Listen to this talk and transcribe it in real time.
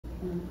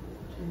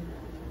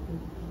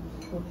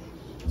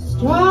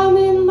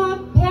Strumming my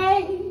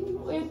pain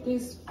with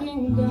his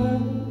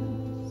fingers,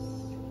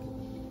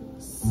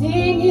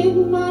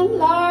 singing my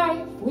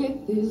life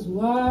with his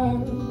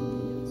words,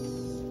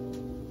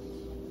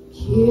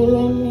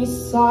 killing me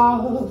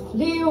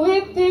softly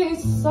with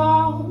his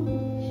song,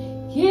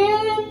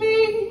 killing me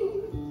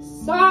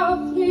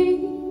softly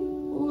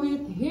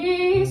with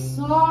his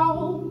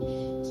song,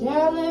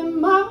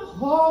 telling my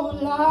whole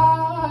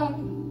life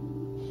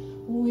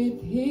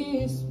with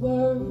his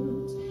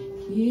words,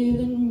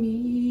 killing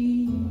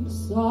me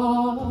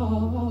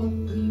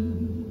softly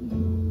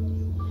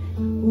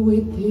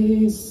with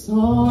his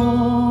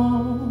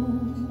song.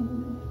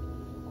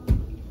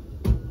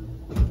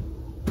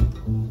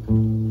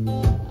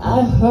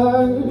 I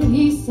heard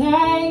he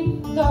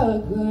sang a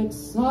good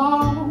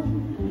song,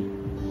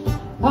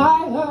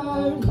 I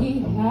heard he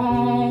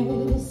had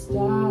a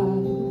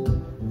style,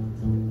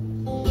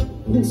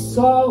 and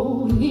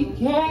so he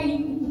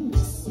came to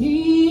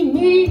see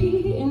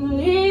me and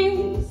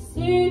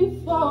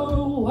listen for a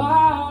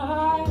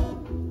while.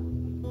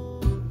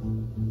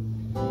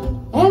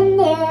 And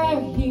there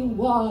he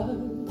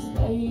was,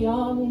 a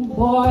young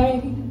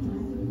boy,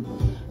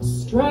 a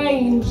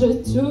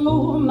stranger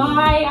to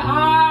my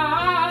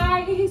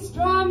eyes,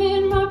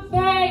 strumming my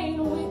pain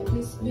with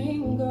his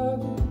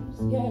fingers,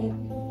 yeah,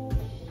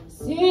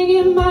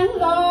 singing my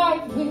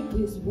life with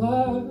his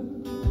words,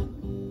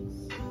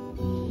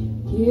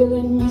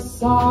 killing me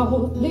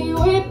softly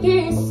with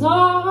his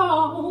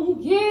song,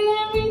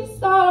 killing me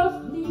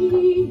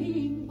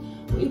softly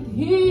with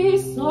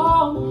his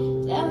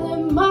song,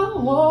 telling my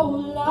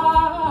whole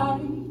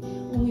life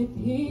with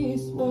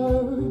his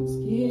words,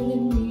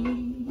 killing me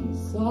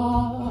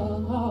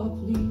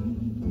softly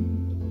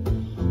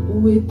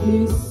with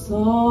his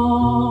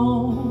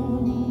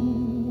song.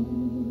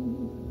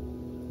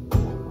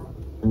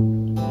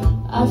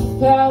 I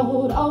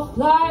felt all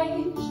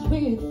flushed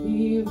with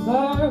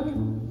fever,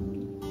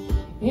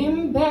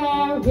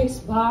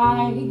 embarrassed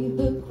by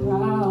the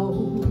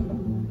crowd,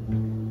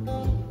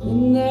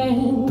 and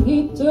then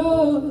he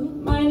took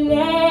my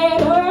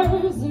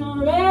letters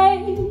and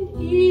read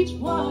each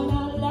one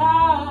out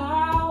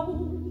loud.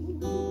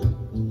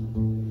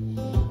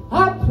 I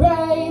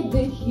prayed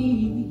that he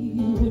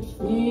would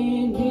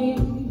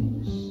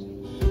finish,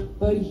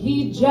 but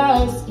he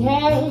just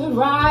kept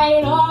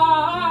right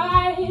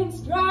on,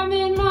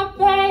 strumming my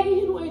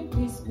pain with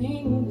his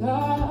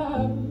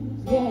fingers,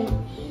 yeah,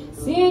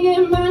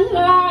 singing my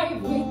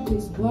life with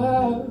his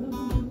words,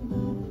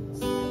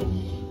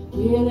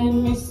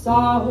 killing me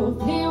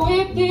softly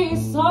with his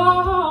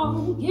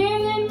song,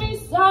 killing me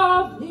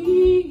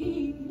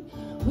softly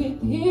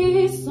with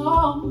his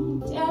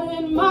song,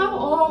 telling my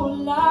whole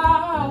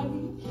life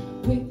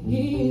with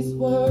his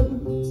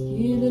words,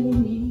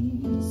 killing me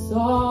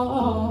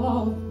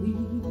softly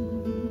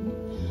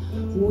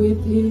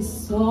with his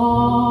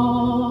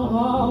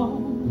song.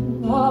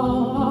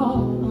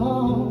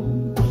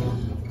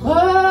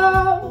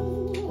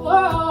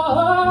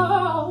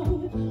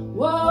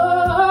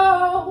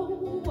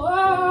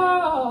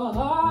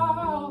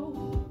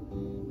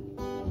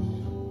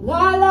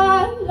 La la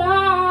la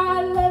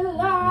la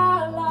la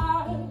la,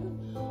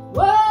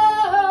 whoa,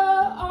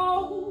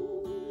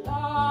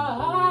 la,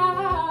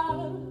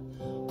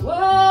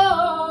 whoa,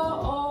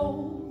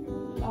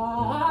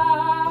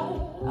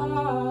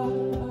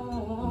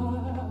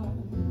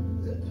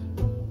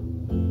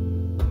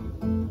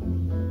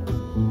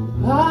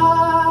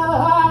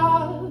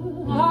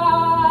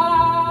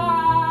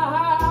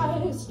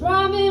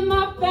 strumming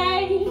my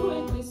pain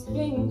with his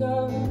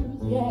fingers,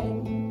 yeah,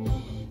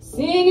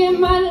 singing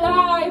my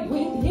life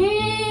with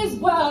his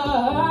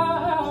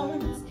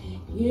words,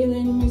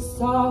 killing me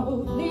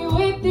softly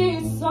with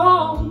his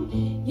song,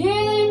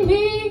 killing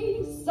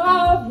me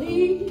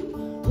softly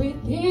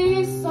with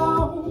his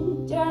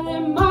song,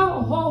 telling my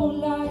whole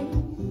life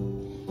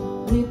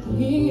with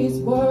his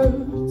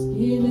words,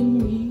 killing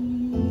me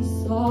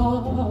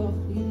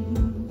softly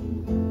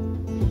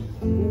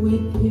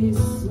with his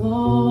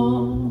song.